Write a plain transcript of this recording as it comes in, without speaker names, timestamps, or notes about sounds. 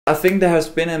I think there has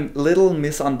been a little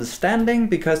misunderstanding,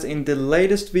 because in the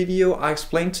latest video I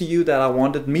explained to you that I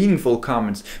wanted meaningful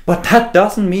comments, but that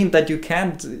doesn't mean that you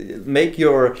can't make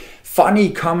your funny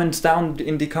comments down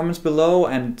in the comments below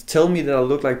and tell me that I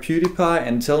look like PewDiePie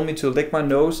and tell me to lick my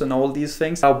nose and all these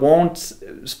things. I won't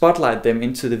spotlight them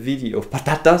into the video, but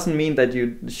that doesn't mean that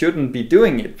you shouldn't be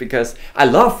doing it, because I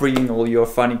love reading all your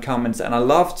funny comments and I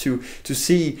love to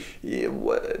see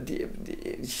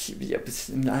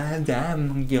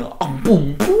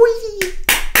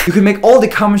you can make all the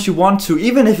comments you want to,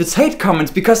 even if it's hate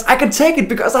comments, because I can take it,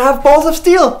 because I have balls of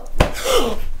steel.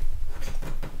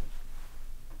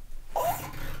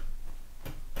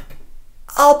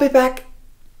 I'll be back.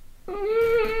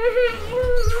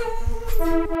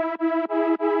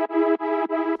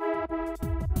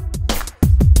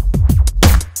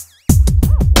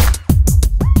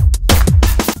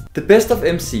 The best of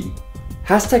MC.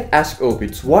 Hashtag Ask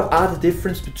Obitz. What are the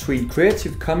difference between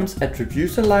Creative Commons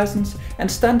Attribution license and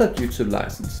standard YouTube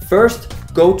license? First,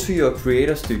 go to your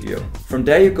Creator Studio. From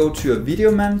there you go to your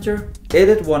video manager,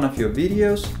 edit one of your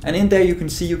videos, and in there you can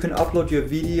see you can upload your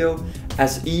video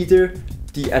as either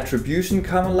the Attribution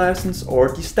Common license or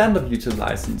the standard YouTube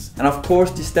license. And of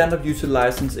course the standard YouTube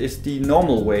license is the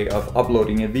normal way of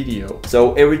uploading a video.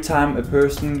 So every time a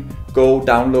person go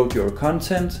download your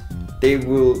content, they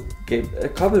will get a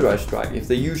copyright strike if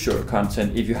they use your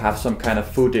content, if you have some kind of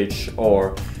footage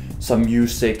or some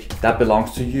music that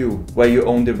belongs to you, where you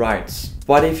own the rights.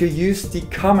 But if you use the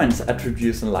Commons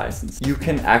Attribution license, you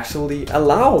can actually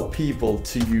allow people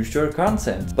to use your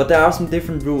content. But there are some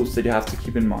different rules that you have to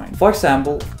keep in mind. For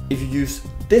example, if you use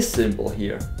this symbol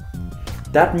here,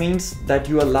 that means that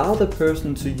you allow the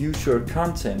person to use your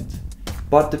content,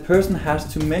 but the person has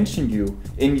to mention you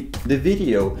in the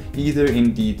video, either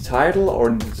in the title or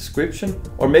in the description,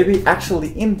 or maybe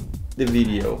actually in the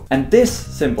video. And this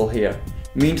symbol here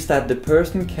means that the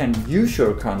person can use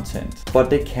your content, but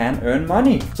they can earn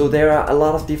money. So there are a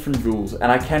lot of different rules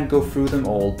and I can't go through them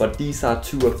all, but these are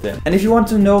two of them. And if you want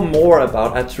to know more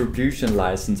about Attribution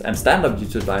license and standard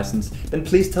YouTube license, then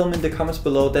please tell me in the comments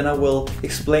below, then I will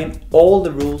explain all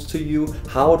the rules to you,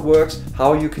 how it works,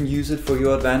 how you can use it for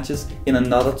your advantage in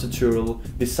another tutorial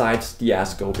besides the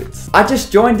Ask Obitz. I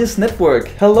just joined this network.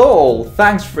 Hello all,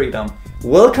 thanks Freedom.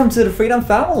 Welcome to the Freedom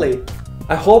family.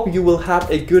 I hope you will have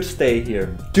a good stay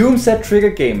here. Doom said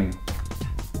Trigger Gaming.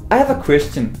 I have a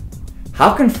question.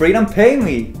 How can Freedom pay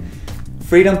me?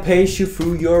 Freedom pays you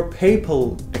through your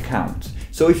PayPal account.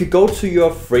 So if you go to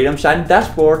your Freedom Shine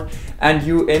dashboard and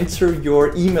you enter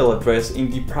your email address in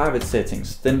the private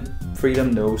settings, then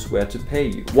Freedom knows where to pay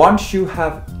you. Once you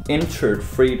have entered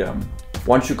Freedom,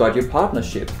 once you got your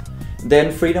partnership,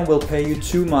 then Freedom will pay you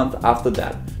 2 months after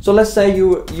that. So let's say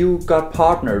you got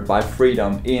partnered by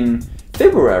Freedom in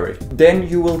February, then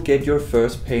you will get your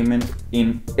first payment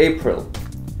in April.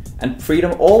 And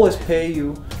Freedom always pay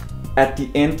you at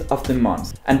the end of the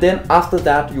month. And then after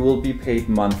that you will be paid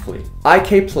monthly.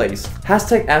 IK Plays.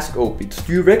 Hashtag Ask Obitz.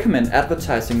 Do you recommend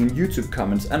advertising in YouTube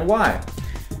comments and why?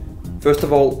 First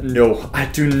of all, no, I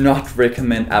do not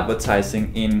recommend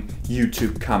advertising in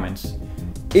YouTube comments.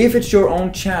 If it's your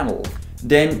own channel,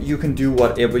 then you can do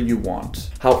whatever you want.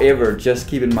 However, just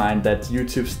keep in mind that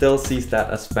YouTube still sees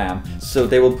that as spam, so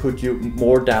they will put you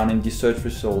more down in the search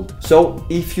result. So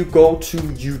if you go to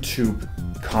YouTube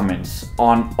comments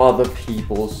on other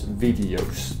people's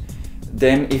videos,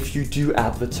 then if you do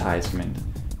advertisement,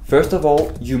 first of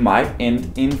all, you might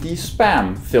end in the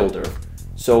spam filter.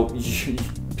 So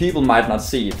people might not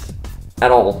see it at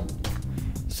all.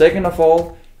 Second of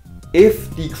all,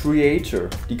 if the creator,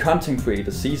 the content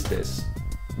creator sees this,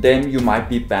 then you might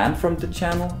be banned from the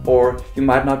channel, or you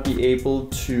might not be able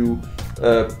to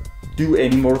do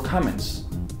any more comments.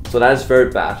 So that is very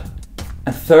bad.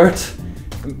 And third,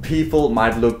 people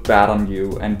might look bad on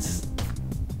you, and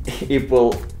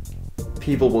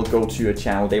people will go to your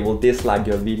channel, they will dislike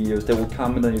your videos, they will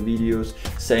comment on your videos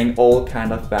saying all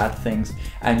kind of bad things,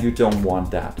 and you don't want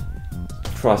that.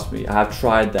 Trust me, I have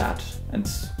tried that and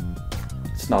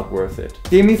it's not worth it.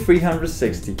 Gimme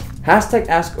 360. Hashtag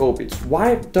Ask Obitz.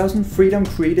 Why doesn't Freedom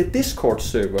create a Discord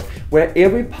server where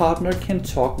every partner can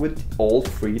talk with all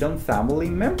Freedom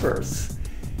family members?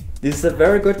 This is a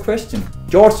very good question.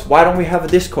 George, why don't we have a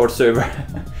Discord server?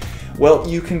 Well,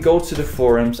 you can go to the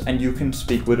forums and you can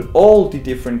speak with all the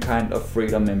different kind of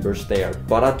Freedom members there,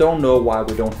 but I don't know why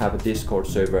we don't have a Discord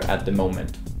server at the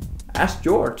moment. Ask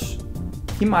George.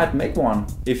 He might make one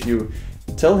if you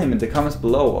tell him in the comments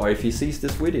below, or if he sees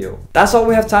this video. That's all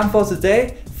we have time for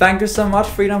today. Thank you so much,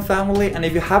 Freedom Family, and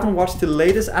if you haven't watched the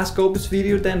latest Ask Obitz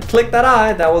video, then click that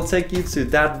eye, that will take you to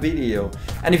that video.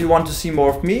 And if you want to see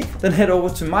more of me, then head over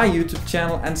to my YouTube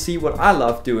channel and see what I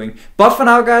love doing. But for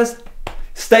now guys,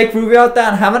 stay groovy out there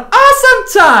and have an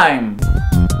awesome time!